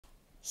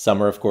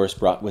Summer, of course,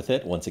 brought with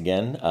it, once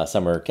again,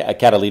 summer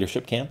CATA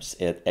leadership camps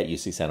at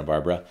UC Santa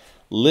Barbara.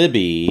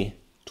 Libby,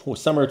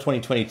 summer of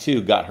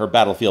 2022, got her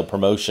battlefield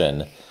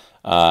promotion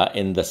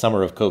in the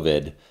summer of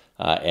COVID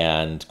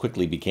and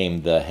quickly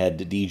became the head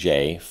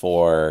DJ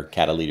for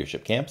CATA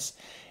leadership camps.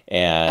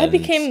 And I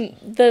became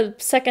the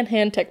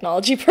secondhand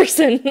technology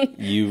person.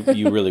 you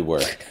really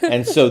were.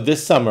 And so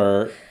this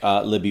summer,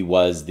 Libby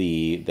was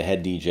the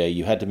head DJ.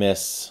 You had to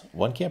miss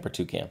one camp or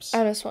two camps?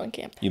 I missed one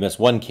camp. You missed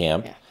one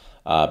camp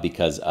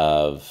because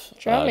of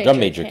drum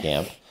major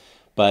camp.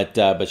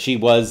 But she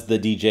was the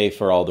DJ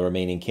for all the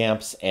remaining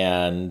camps.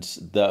 And,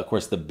 of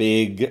course, the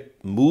big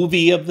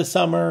movie of the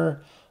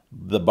summer,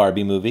 the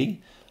Barbie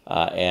movie.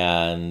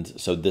 And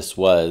so this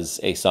was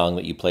a song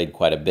that you played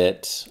quite a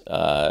bit.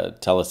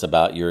 Tell us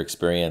about your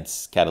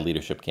experience, CATA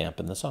Leadership Camp,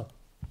 and the song.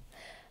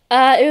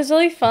 It was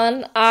really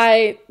fun.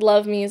 I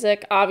love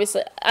music,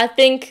 obviously. I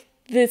think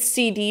this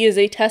CD is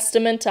a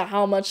testament to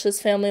how much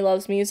this family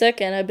loves music,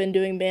 and I've been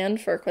doing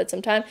band for quite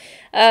some time.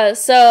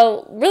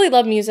 So really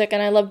love music,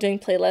 and I love doing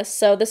playlists.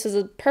 So this is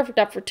a perfect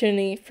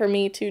opportunity for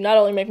me to not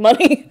only make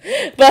money,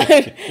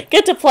 but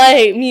get to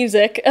play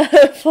music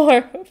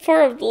for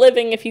a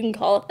living, if you can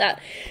call it that.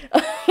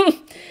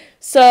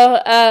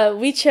 So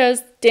we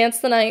chose Dance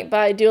the Night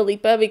by Dua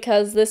Lipa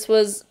because this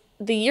was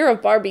the year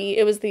of Barbie.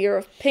 It was the year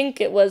of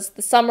Pink. It was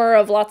the summer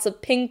of lots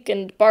of Pink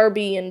and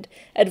Barbie and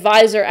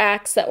advisor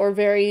acts that were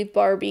very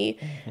Barbie.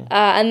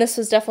 And this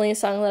was definitely a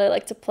song that I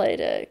like to play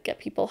to get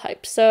people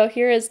hyped. So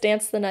here is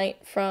Dance the Night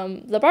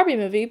from the Barbie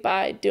movie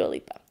by Dua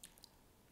Lipa.